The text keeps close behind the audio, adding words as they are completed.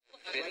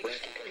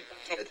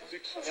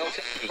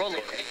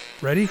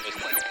Ready?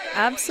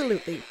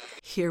 Absolutely.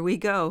 Here we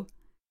go.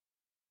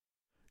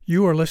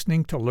 You are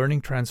listening to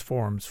Learning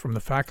Transforms from the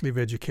Faculty of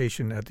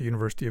Education at the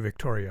University of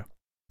Victoria.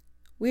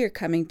 We are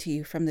coming to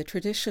you from the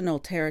traditional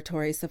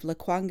territories of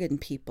Lekwungen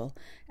people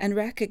and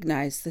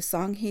recognize the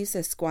Songhees,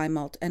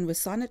 Esquimalt, and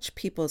Wisanic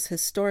people's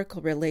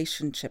historical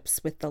relationships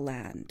with the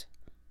land.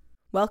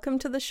 Welcome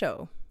to the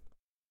show.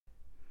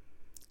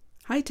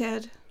 Hi,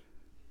 Ted.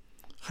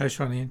 Hi,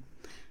 Shawneen.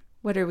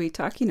 What are we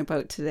talking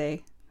about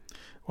today?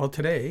 Well,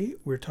 today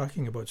we're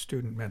talking about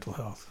student mental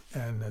health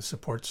and the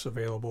supports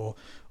available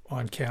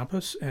on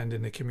campus and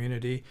in the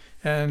community,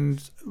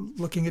 and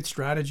looking at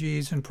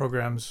strategies and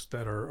programs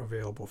that are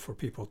available for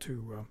people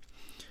to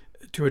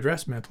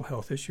address mental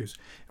health issues.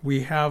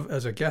 We have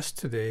as a guest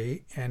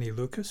today Annie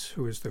Lucas,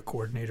 who is the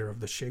coordinator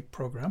of the SHAPE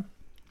program,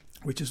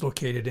 which is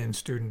located in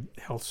Student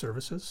Health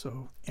Services.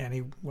 So,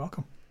 Annie,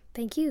 welcome.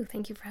 Thank you.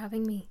 Thank you for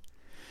having me.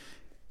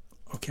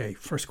 Okay,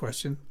 first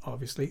question,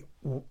 obviously.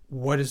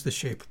 What is the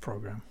SHAPE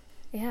program?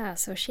 Yeah,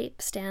 so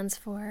SHAPE stands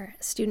for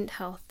Student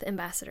Health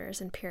Ambassadors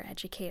and Peer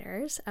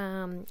Educators.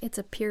 It's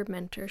a peer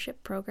mentorship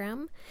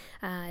program.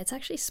 It's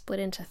actually split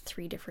into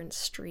 3 different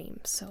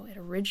streams. So it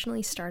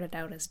originally started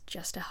out as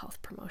just a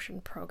health promotion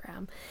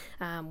program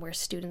where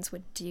students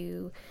would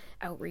do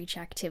outreach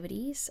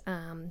activities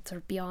sort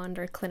of beyond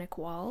our clinic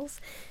walls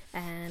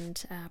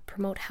and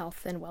promote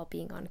health and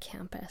well-being on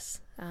campus.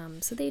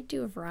 So they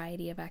do a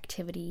variety of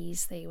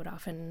activities. They would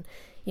often,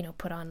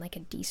 put on like a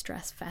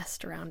de-stress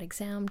fest around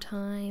exam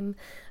time.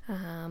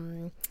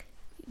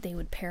 They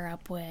would pair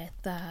up with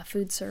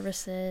food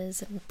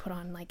services and put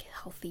on like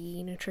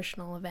healthy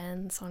nutritional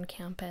events on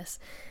campus.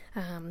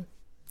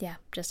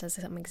 Just as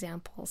some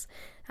examples.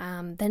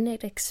 Then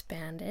it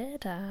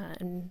expanded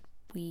and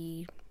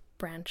we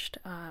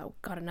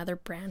got another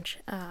branch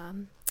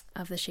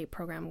of the SHAPE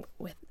program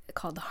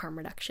called the Harm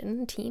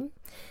Reduction team.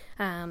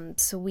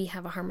 So we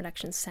have a harm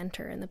reduction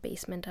center in the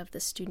basement of the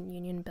Student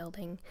Union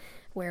building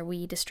where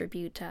we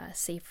distribute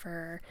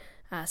safer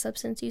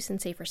substance use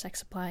and safer sex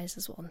supplies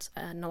as well as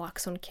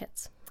naloxone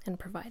kits and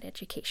provide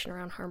education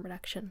around harm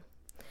reduction.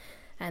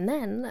 And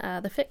then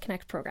the Fit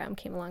Connect program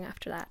came along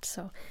after that.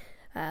 So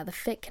the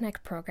Fit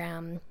Connect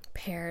program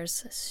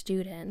pairs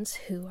students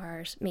who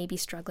are maybe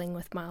struggling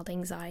with mild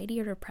anxiety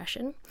or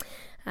depression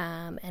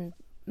and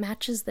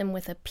matches them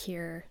with a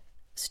peer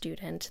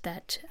student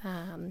that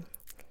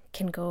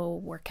can go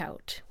work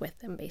out with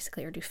them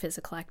basically or do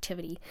physical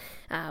activity,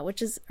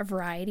 which is a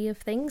variety of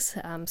things.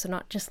 So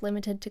not just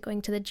limited to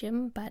going to the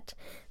gym, but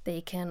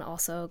they can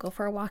also go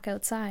for a walk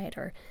outside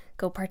or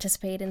go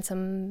participate in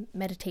some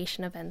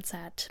meditation events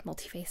at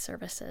multi-faith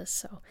services.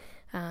 So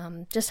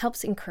just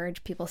helps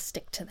encourage people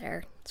stick to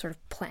their sort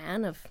of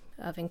plan of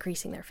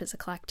increasing their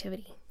physical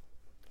activity.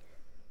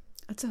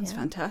 That sounds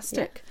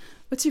fantastic. Yeah.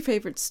 What's your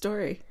favorite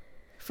story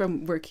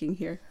from working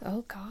here?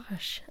 Oh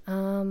gosh.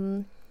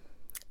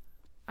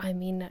 I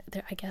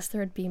guess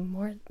there would be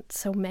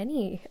so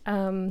many.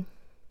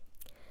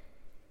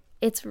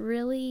 It's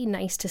really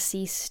nice to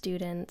see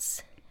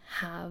students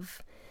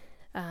have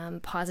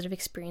positive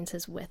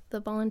experiences with the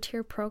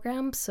volunteer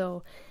program.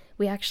 So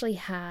we actually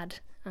had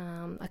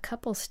a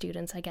couple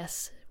students, I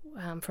guess,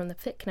 from the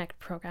Fit Connect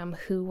program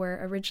who were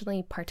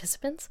originally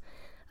participants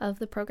of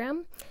the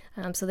program.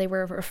 So they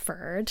were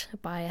referred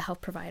by a health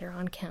provider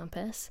on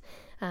campus.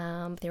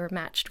 They were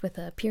matched with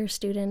a peer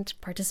student,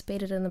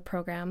 participated in the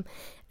program,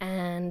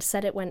 and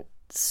said it went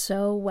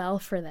so well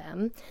for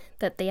them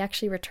that they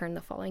actually returned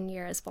the following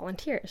year as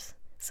volunteers.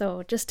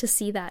 So just to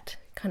see that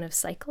kind of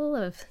cycle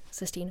of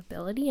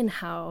sustainability and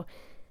how,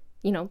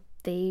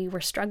 they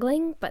were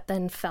struggling, but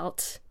then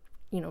felt,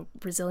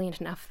 resilient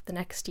enough the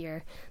next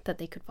year that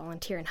they could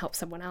volunteer and help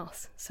someone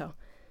else. So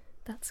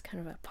that's kind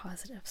of a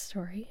positive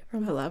story. I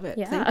love it.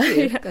 Yeah. Thank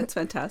you. Yeah. That's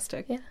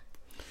fantastic. Yeah.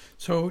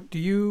 So do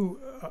you,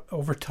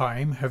 over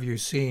time, have you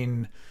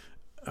seen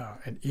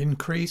an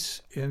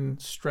increase in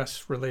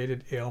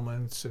stress-related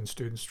ailments and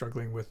students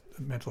struggling with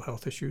mental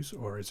health issues,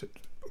 or is it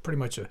pretty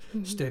much a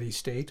steady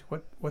state?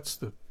 What's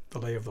the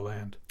lay of the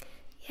land?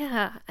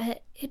 Yeah,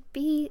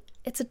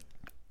 it's a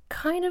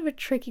kind of a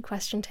tricky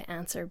question to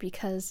answer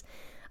because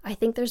I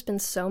think there's been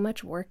so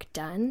much work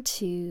done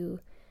to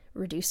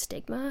reduce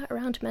stigma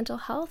around mental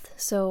health.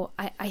 So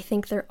I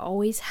think there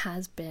always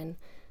has been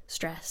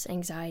stress,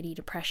 anxiety,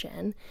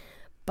 depression,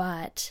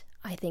 but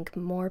I think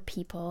more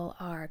people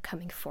are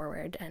coming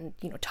forward and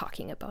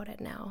talking about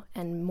it now,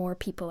 and more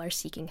people are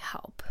seeking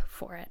help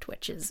for it,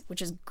 which is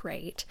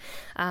great.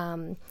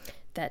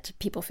 That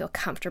people feel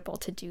comfortable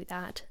to do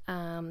that.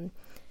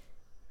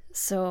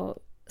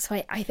 So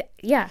like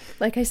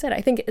I said,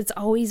 I think it's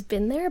always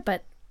been there,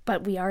 but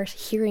we are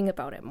hearing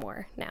about it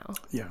more now.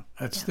 Yeah,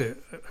 that's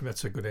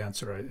a good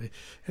answer.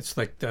 It's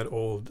like that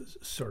old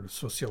sort of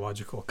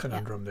sociological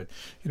conundrum that,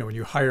 when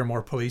you hire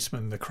more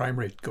policemen, the crime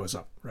rate goes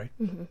up, right?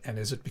 Mm-hmm. And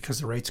is it because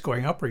the rate's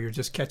going up, or you're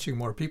just catching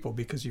more people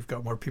because you've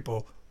got more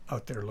people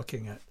out there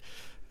looking at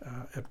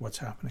what's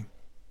happening?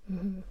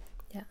 Mm-hmm.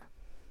 Yeah.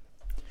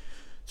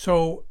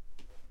 So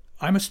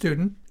I'm a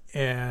student,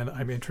 and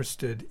I'm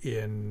interested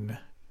in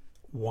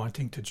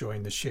wanting to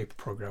join the SHAPE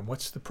program,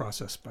 what's the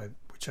process by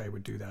which I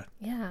would do that?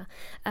 Yeah.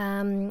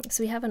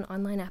 So we have an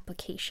online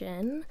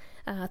application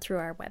through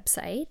our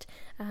website.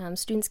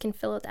 Students can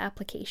fill out the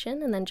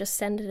application and then just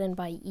send it in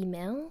by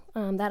email.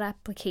 That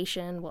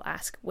application will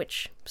ask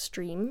which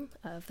stream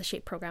of the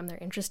SHAPE program they're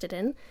interested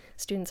in.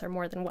 Students are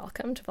more than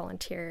welcome to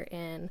volunteer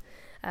in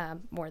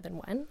more than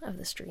one of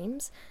the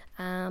streams.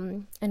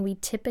 And we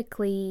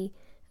typically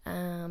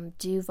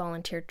do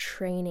volunteer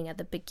training at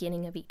the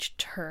beginning of each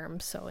term,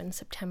 so in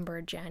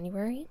September,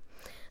 January.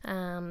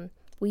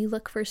 We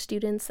look for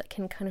students that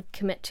can kind of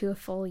commit to a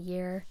full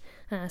year,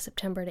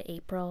 September to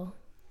April,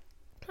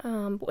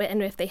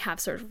 and if they have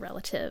sort of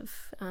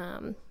relative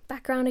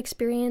background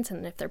experience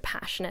and if they're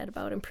passionate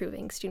about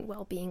improving student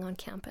well-being on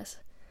campus.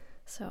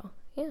 So,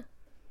 yeah.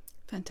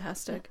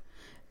 Fantastic.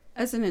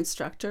 As an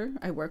instructor,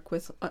 I work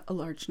with a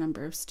large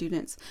number of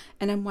students,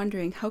 and I'm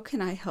wondering, how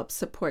can I help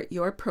support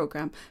your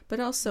program, but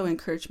also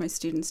encourage my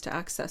students to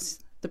access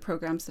the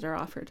programs that are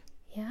offered?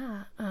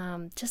 Yeah,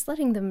 just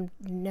letting them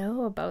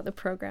know about the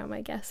program,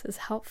 I guess, is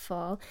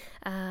helpful,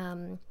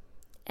 and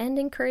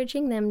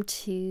encouraging them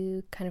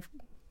to kind of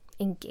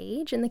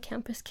engage in the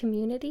campus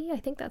community. I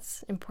think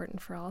that's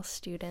important for all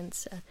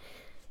students.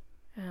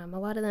 A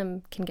lot of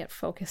them can get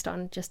focused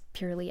on just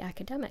purely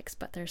academics,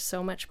 but there's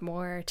so much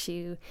more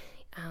to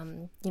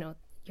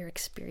your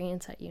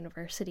experience at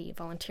university.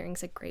 Volunteering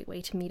is a great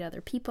way to meet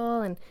other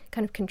people and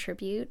kind of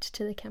contribute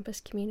to the campus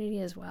community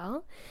as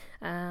well.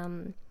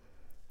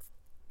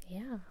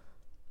 Yeah.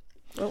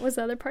 What was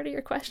the other part of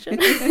your question?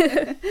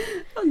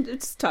 I'm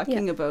just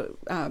talking about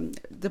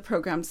the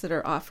programs that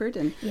are offered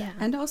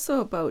and also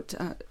about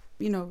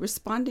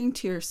responding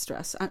to your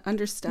stress,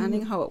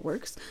 understanding how it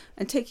works,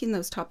 and taking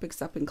those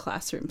topics up in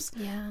classrooms.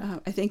 Yeah.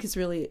 I think is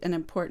really an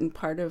important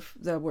part of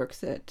the work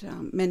that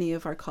many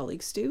of our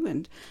colleagues do,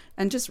 and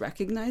just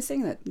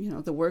recognizing that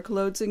the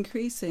workload's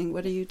increasing.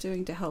 What are you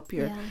doing to help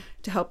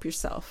help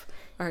yourself?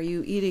 Are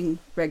you eating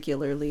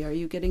regularly? Are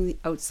you getting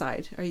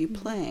outside? Are you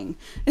playing?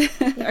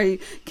 Are you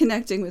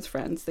connecting with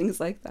friends?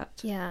 Things like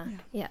that. Yeah.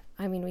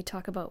 I mean, we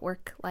talk about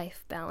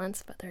work-life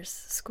balance, but there's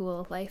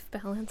school-life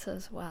balance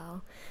as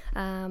well.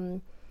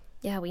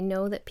 We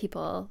know that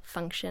people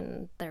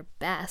function their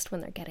best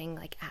when they're getting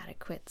like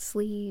adequate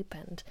sleep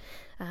and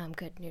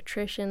good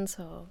nutrition.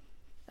 So,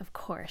 of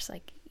course,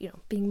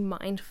 being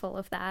mindful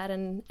of that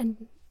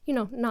and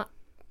not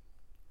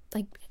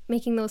like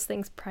making those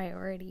things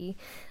priority,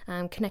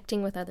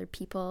 connecting with other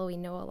people. We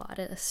know a lot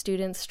of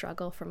students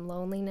struggle from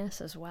loneliness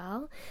as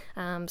well.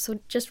 So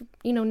just,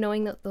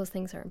 knowing that those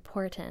things are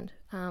important.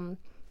 But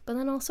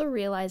then also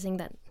realizing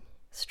that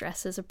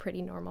stress is a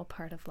pretty normal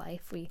part of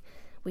life.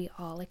 We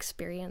all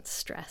experience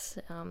stress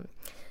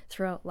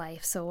throughout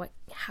life. So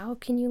how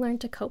can you learn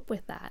to cope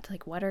with that?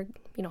 Like, what are,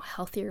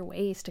 healthier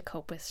ways to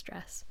cope with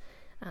stress?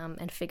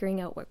 And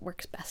figuring out what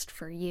works best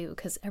for you,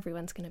 because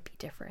everyone's going to be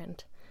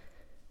different.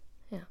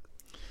 Yeah.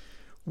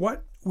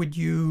 What would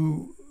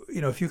you,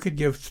 if you could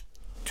give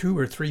 2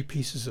 or 3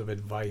 pieces of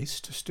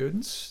advice to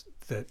students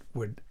that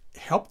would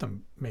help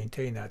them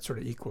maintain that sort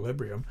of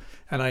equilibrium?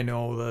 And I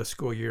know the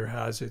school year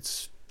has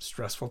its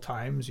stressful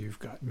times. You've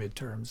got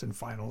midterms and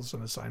finals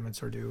and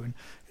assignments are due, and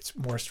it's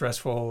more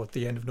stressful at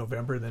the end of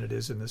November than it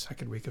is in the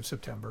second week of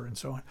September and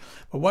so on.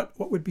 But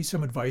what would be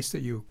some advice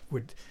that you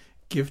would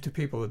give to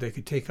people that they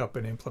could take up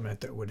and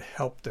implement that would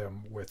help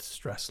them with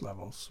stress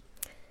levels?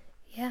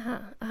 Yeah.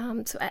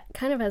 So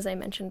kind of as I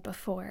mentioned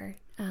before,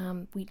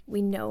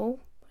 we know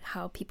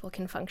how people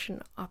can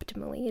function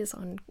optimally is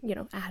on,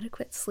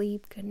 adequate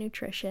sleep, good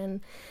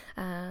nutrition.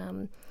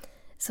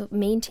 So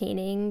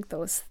maintaining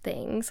those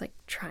things, like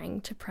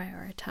trying to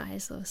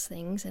prioritize those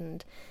things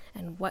and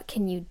what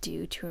can you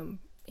do to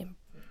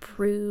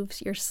improve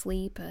your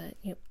sleep?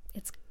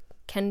 It's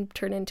can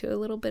turn into a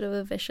little bit of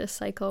a vicious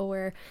cycle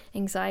where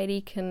anxiety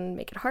can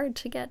make it hard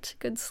to get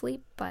good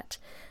sleep, but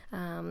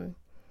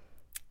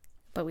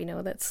we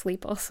know that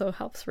sleep also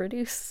helps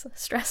reduce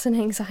stress and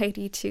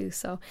anxiety too.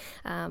 So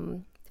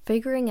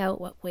figuring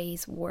out what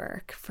ways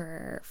work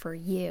for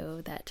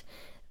you that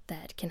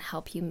can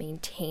help you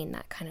maintain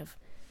that kind of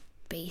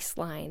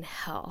baseline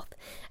health.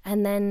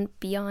 And then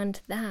beyond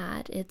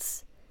that,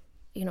 it's,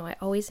 I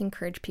always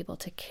encourage people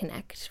to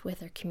connect with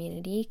their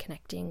community,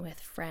 connecting with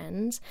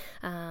friends,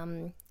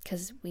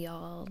 because we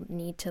all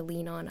need to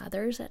lean on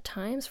others at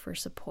times for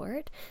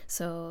support.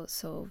 So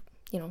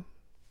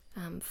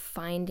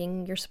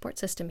finding your support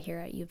system here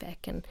at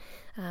UVic. And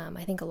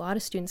I think a lot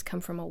of students come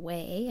from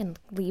away and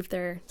leave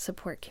their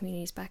support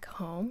communities back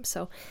home.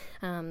 So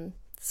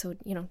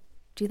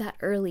do that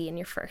early in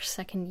your first,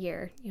 second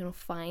year,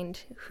 find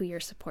who your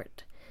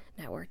support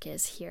network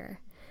is here.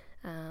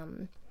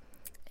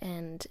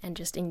 And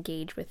just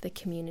engage with the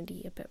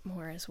community a bit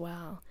more as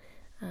well.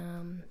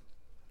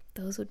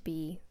 Those would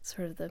be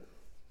sort of the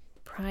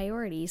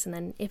priorities. And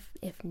then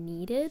if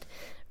needed,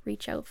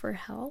 reach out for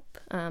help.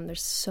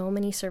 There's so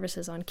many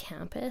services on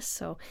campus.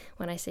 So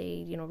when I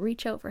say,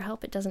 reach out for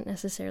help, it doesn't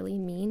necessarily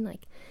mean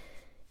like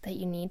that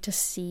you need to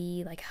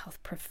see like a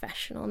health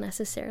professional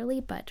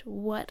necessarily, but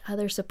what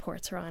other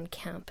supports are on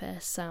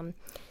campus.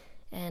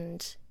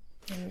 And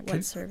and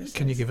what services.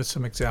 Can you give us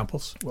some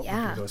examples? What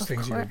would be those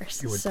things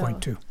you would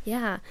point to?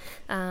 Yeah.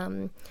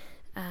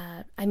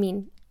 I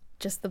mean,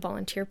 just the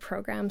volunteer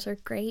programs are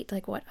great.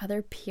 Like, what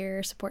other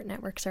peer support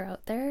networks are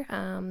out there?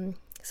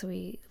 So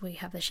we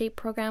have the SHAPE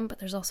program, but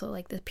there's also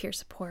like the Peer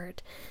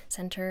Support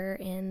Center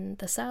in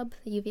the sub.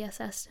 The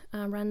UVSS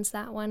runs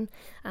that one.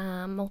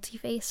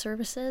 Multi-Faith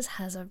Services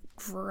has a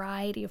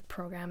variety of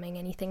programming,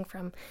 anything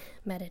from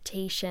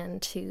meditation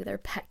to their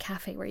pet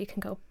cafe where you can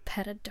go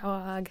pet a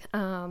dog,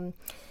 and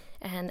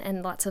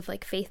lots of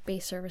like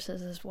faith-based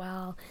services as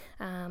well.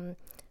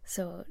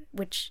 So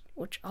which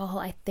all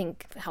I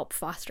think help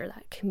foster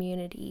that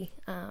community,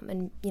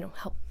 and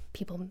help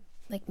people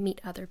like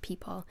meet other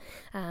people.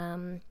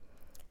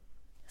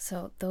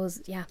 So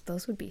those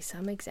would be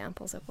some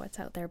examples of what's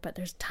out there, but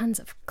there's tons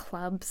of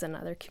clubs and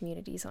other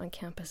communities on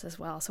campus as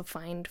well. So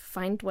find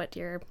what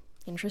you're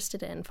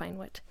interested in, find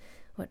what's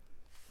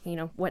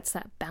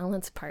that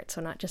balance part. So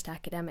not just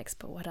academics,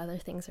 but what other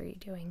things are you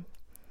doing?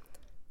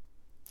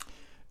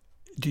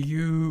 Do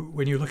you,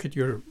 when you look at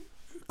your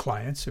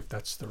clients, if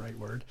that's the right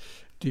word,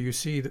 do you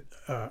see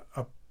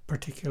a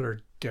particular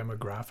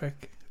demographic,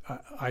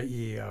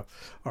 i.e.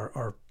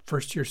 are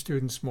first-year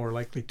students more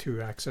likely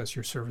to access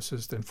your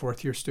services than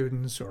fourth-year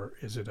students, or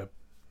is it a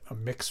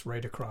mix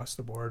right across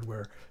the board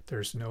where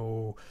there's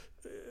no,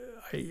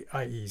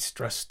 i.e.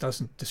 stress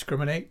doesn't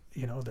discriminate,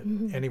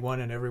 that anyone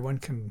and everyone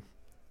can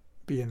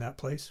be in that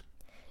place?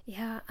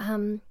 Yeah,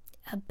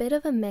 a bit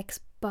of a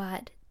mix,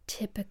 but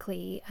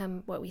typically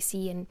what we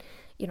see, and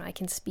I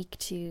can speak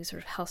to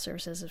sort of health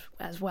services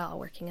as well,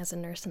 working as a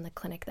nurse in the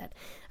clinic, that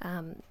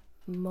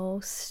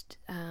most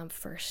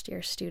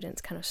first-year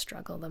students kind of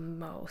struggle the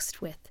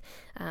most with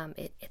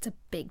it's a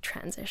big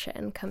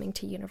transition coming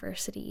to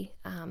university,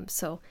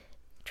 so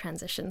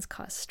transitions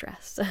cause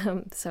stress.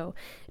 So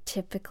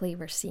typically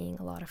we're seeing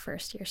a lot of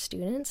first-year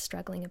students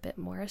struggling a bit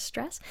more with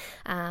stress,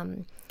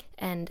 and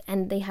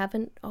they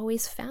haven't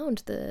always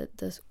found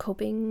the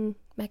coping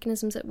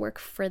mechanisms that work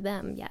for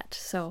them yet.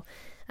 So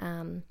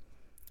I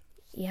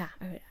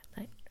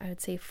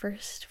would say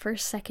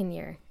second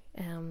year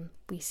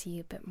we see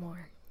a bit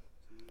more.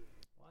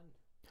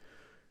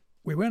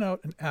 We went out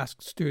and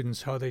asked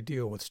students how they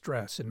deal with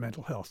stress and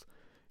mental health.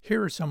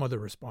 Here are some of the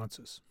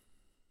responses.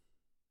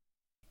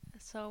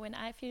 So when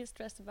I feel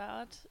stressed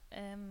about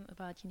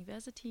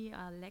university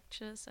or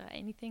lectures or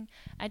anything,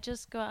 I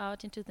just go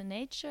out into the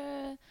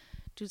nature,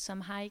 do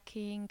some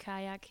hiking,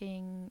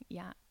 kayaking,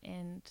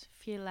 and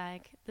feel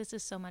like this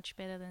is so much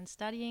better than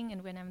studying.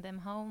 And when I'm then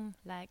home,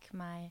 like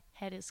my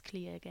head is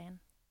clear again.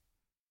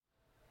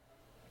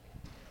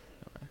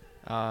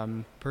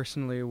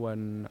 Personally,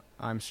 when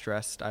I'm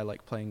stressed, I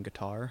like playing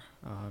guitar,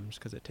 just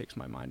because it takes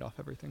my mind off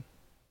everything.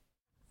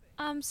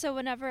 So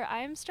whenever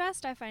I'm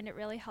stressed, I find it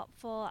really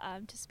helpful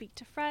to speak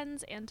to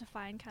friends and to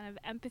find kind of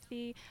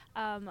empathy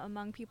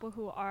among people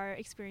who are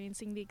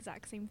experiencing the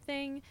exact same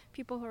thing,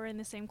 people who are in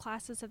the same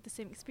classes have the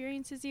same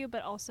experience as you,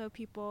 but also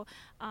people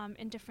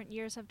in different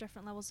years have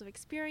different levels of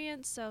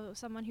experience. So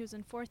someone who's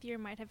in fourth year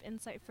might have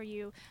insight for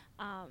you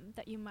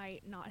that you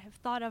might not have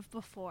thought of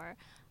before.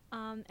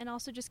 And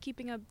also just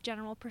keeping a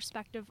general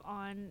perspective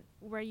on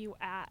where you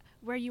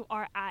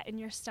are at in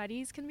your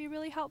studies can be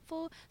really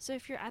helpful. So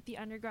if you're at the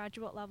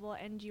undergraduate level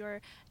and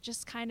you're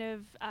just kind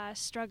of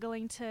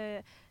struggling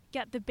to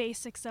get the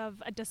basics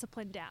of a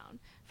discipline down,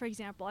 for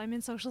example, I'm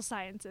in social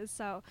sciences,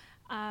 so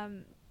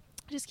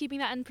just keeping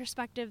that in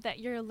perspective that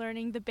you're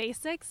learning the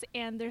basics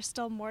and there's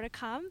still more to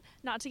come,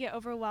 not to get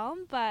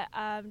overwhelmed, but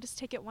just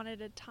take it one day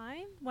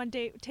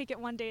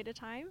at a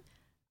time.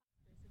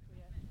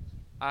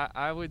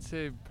 I would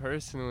say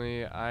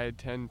personally, I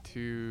tend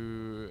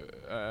to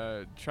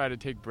try to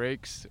take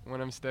breaks when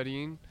I'm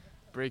studying,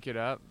 break it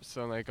up.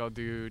 So like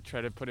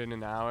try to put in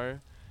an hour,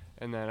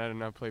 and then, I don't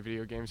know, play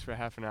video games for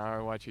half an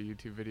hour, watch a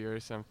YouTube video or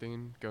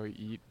something, go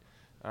eat,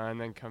 and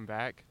then come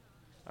back.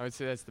 I would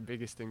say that's the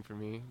biggest thing for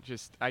me.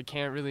 Just, I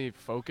can't really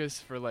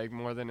focus for like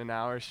more than an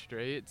hour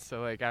straight.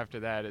 So like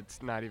after that,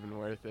 it's not even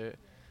worth it.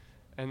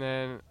 And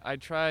then I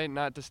try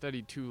not to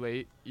study too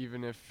late,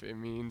 even if it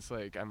means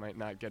like I might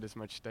not get as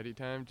much study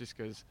time, just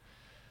because,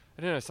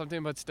 I don't know, something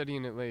about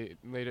studying it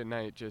late at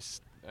night,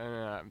 just, I don't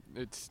know,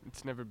 it's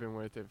never been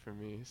worth it for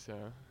me, so.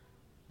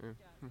 Yeah,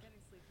 getting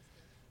sleep is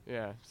good.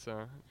 Yeah,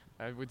 so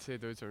I would say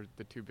those are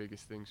the two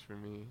biggest things for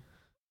me.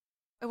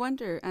 I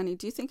wonder, Annie,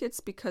 do you think it's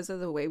because of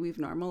the way we've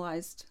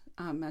normalized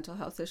mental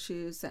health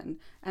issues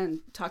and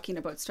talking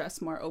about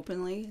stress more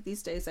openly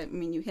these days? I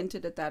mean, you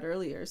hinted at that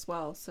earlier as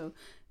well, so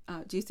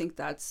do you think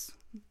that's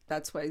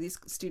why these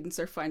students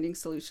are finding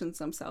solutions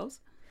themselves?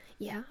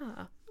 Yeah,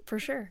 for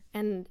sure.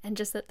 And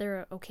just that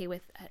they're okay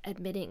with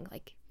admitting,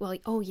 like, well,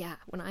 oh yeah,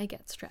 when I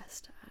get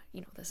stressed,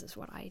 this is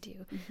what I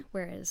do. Mm-hmm.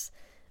 Whereas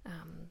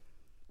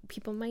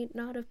people might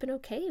not have been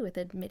okay with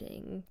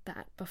admitting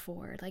that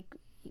before. Like,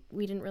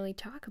 we didn't really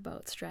talk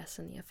about stress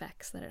and the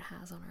effects that it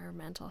has on our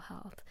mental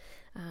health.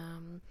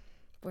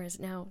 Whereas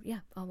now,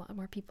 a lot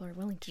more people are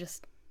willing to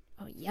just,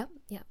 oh, yep,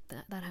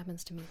 that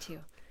happens to me too.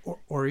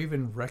 Or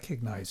even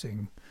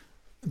recognizing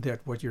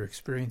that what you're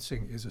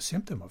experiencing is a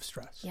symptom of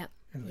stress. Yeah.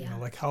 You know,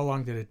 like how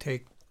long did it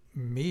take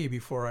me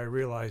before I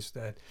realized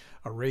that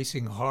a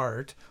racing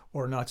heart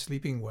or not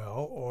sleeping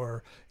well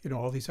or, you know,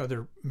 all these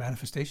other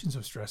manifestations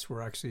of stress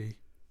were actually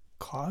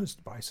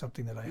caused by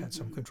something that I had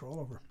some control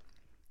over.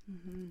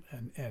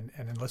 And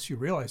unless you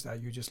realize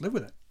that, you just live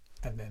with it,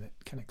 and then it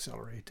can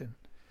accelerate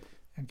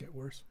and get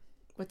worse.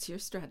 What's your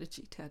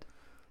strategy, Ted?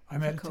 I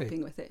meditate.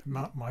 Coping with it.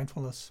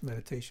 Mindfulness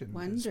meditation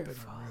Wonderful. has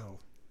been a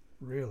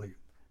really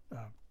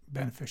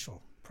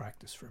beneficial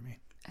practice for me.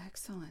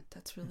 Excellent.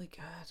 That's really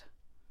good.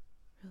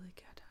 Really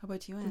good. How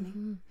about you,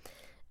 Annie?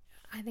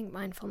 I think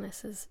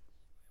mindfulness is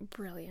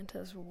brilliant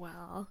as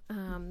well,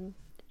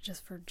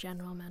 just for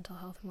general mental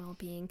health and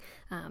well-being.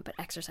 But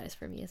exercise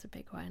for me is a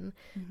big one,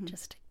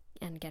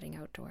 and getting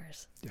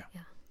outdoors.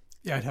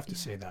 Yeah, I'd have to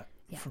say that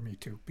for me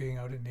too. Being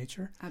out in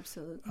nature.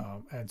 Absolutely.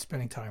 And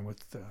spending time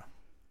with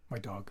my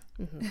dog.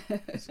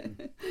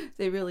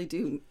 They really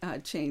do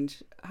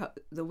change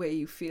the way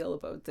you feel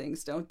about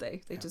things, don't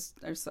they? They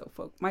just are so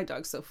my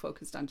dog's so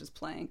focused on just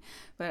playing.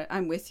 But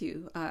I'm with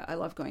you. I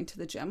love going to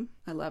the gym.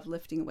 I love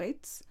lifting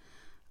weights.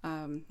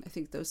 I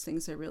think those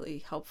things are really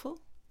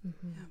helpful.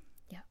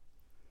 Yeah.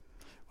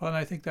 Well, and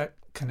I think that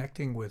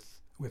connecting with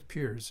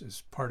peers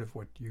is part of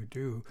what you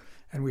do,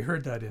 and we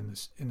heard that in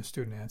the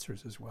student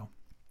answers as well.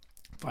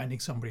 Finding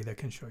somebody that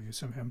can show you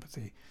some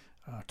empathy,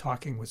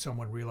 talking with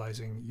someone,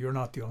 realizing you're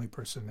not the only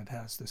person that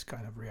has this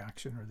kind of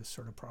reaction or this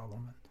sort of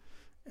problem,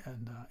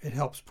 and it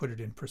helps put it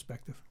in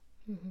perspective.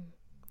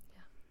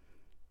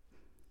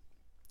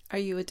 Are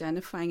you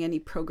identifying any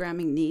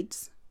programming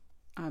needs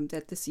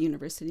that this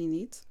university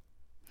needs?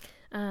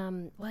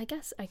 Well, I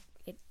guess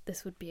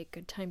this would be a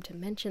good time to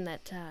mention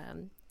that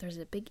there's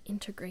a big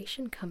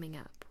integration coming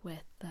up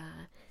with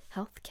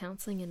health,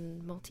 counseling,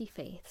 and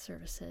multi-faith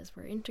services.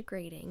 We're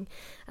integrating,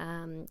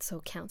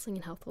 so counseling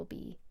and health will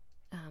be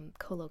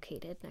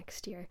co-located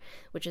next year,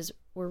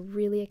 we're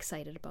really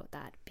excited about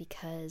that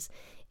because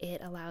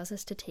it allows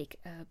us to take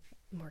a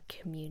more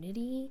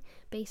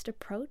community-based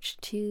approach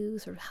to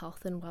sort of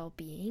health and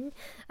well-being,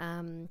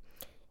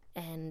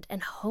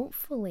 and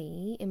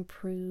hopefully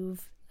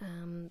improve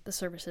the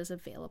services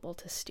available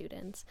to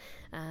students.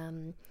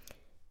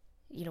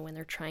 You know, when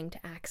they're trying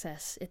to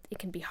access it, it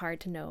can be hard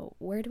to know,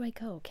 where do I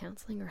go,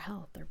 counseling or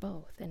health or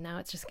both? And now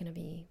it's just going to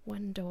be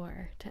one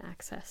door to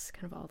access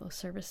kind of all those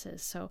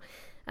services. So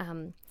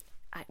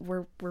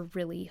we're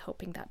really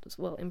hoping that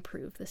will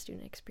improve the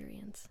student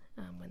experience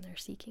when they're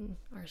seeking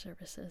our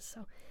services.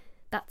 So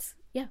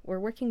we're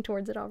working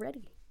towards it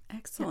already.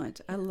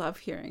 Excellent. I love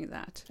hearing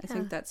that. I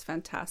think that's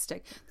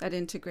fantastic. That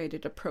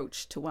integrated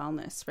approach to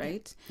wellness,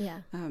 right? Yeah.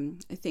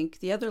 I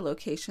think the other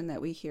location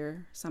that we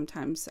hear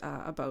sometimes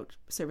about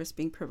service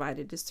being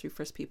provided is through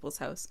First People's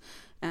House,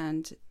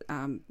 and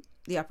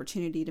the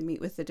opportunity to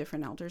meet with the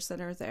different elders that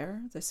are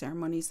there, the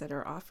ceremonies that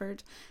are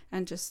offered,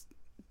 and just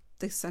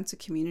the sense of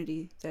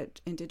community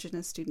that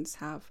Indigenous students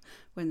have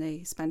when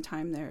they spend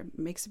time there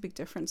makes a big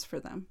difference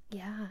for them.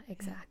 Yeah,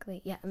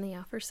 exactly. Yeah, and they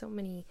offer so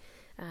many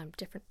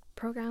different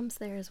programs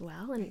there as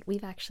well. And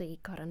we've actually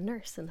got a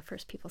nurse in the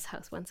First People's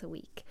House once a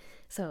week.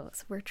 So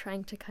we're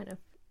trying to kind of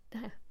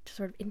to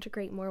sort of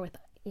integrate more with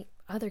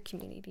other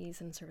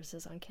communities and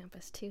services on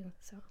campus too.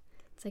 So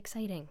it's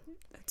exciting.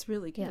 That's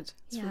really good.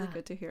 It's really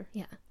good to hear.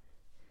 Yeah.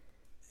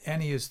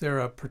 Annie, is there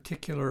a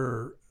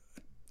particular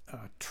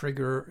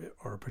trigger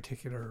or a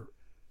particular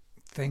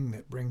thing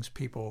that brings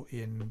people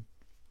in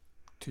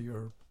to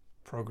your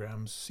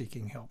programs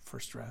seeking help for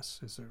stress?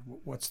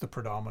 What's the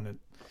predominant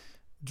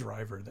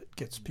driver that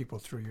gets people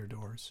through your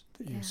doors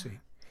that you see?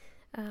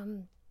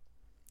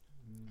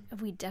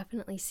 We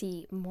definitely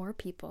see more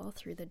people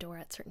through the door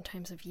at certain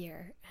times of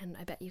year, and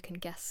I bet you can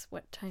guess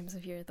what times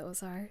of year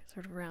those are,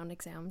 sort of around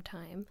exam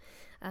time.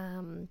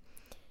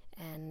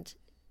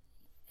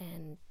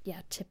 And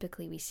yeah,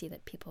 typically we see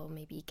that people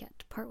maybe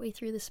get partway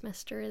through the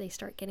semester, they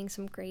start getting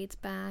some grades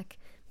back,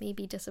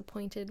 maybe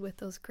disappointed with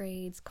those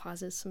grades,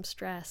 causes some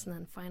stress, and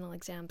then final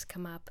exams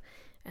come up,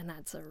 and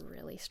that's a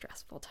really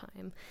stressful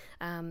time.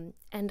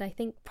 And I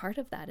think part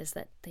of that is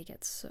that they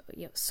get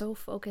so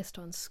focused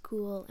on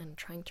school and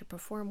trying to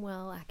perform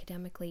well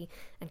academically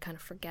and kind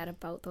of forget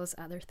about those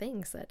other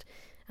things that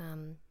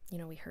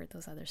we heard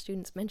those other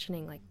students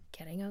mentioning, like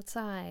getting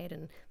outside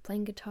and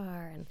playing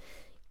guitar and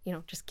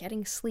just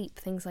getting sleep,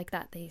 things like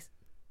that.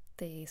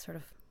 They sort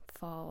of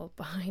fall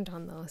behind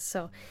on those.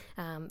 So,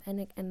 and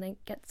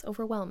it gets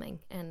overwhelming.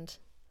 And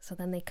so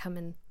then they come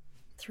in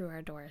through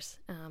our doors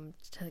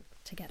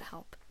to get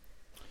help.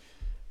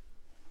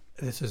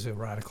 This is a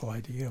radical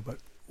idea, but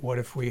what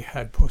if we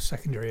had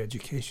post-secondary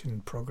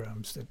education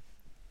programs that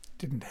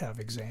didn't have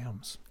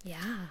exams?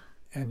 Yeah.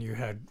 And you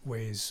had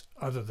ways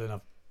other than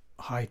a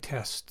high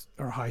test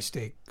or high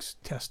stakes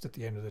test at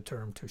the end of the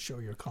term to show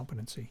your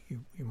competency.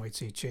 You might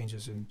see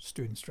changes in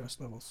student stress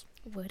levels.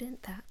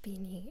 Wouldn't that be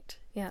neat?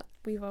 Yeah,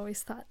 we've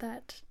always thought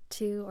that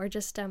too. Or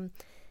just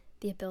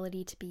the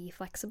ability to be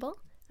flexible.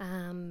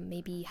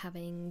 Maybe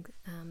having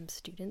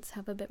students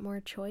have a bit more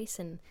choice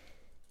in,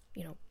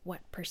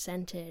 what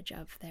percentage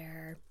of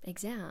their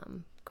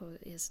exam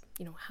is,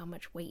 how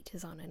much weight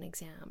is on an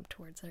exam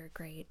towards their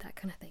grade, that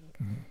kind of thing.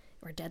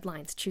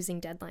 deadlines, choosing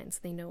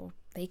deadlines. They know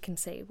they can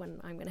say when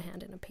I'm going to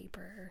hand in a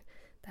paper.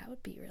 That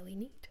would be really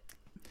neat.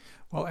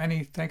 Well,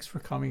 Annie, thanks for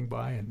coming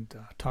by and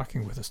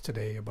talking with us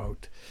today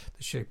about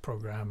the SHAPE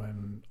program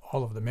and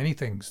all of the many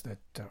things that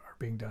are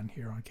being done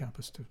here on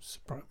campus to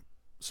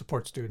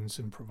support students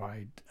and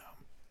provide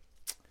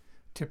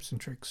tips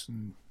and tricks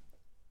and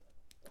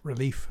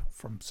relief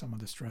from some of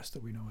the stress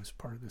that we know is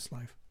part of this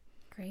life.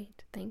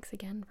 Great. Thanks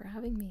again for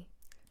having me.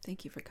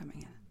 Thank you for coming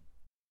in.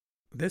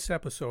 This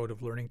episode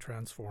of Learning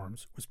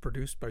Transforms was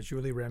produced by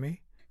Julie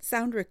Remy.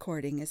 Sound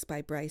recording is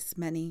by Bryce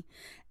Menny,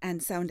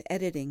 and sound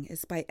editing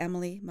is by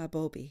Emily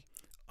Mabobi.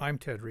 I'm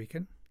Ted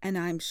Rieken. And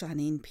I'm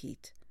Shawneen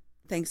Pete.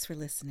 Thanks for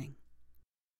listening.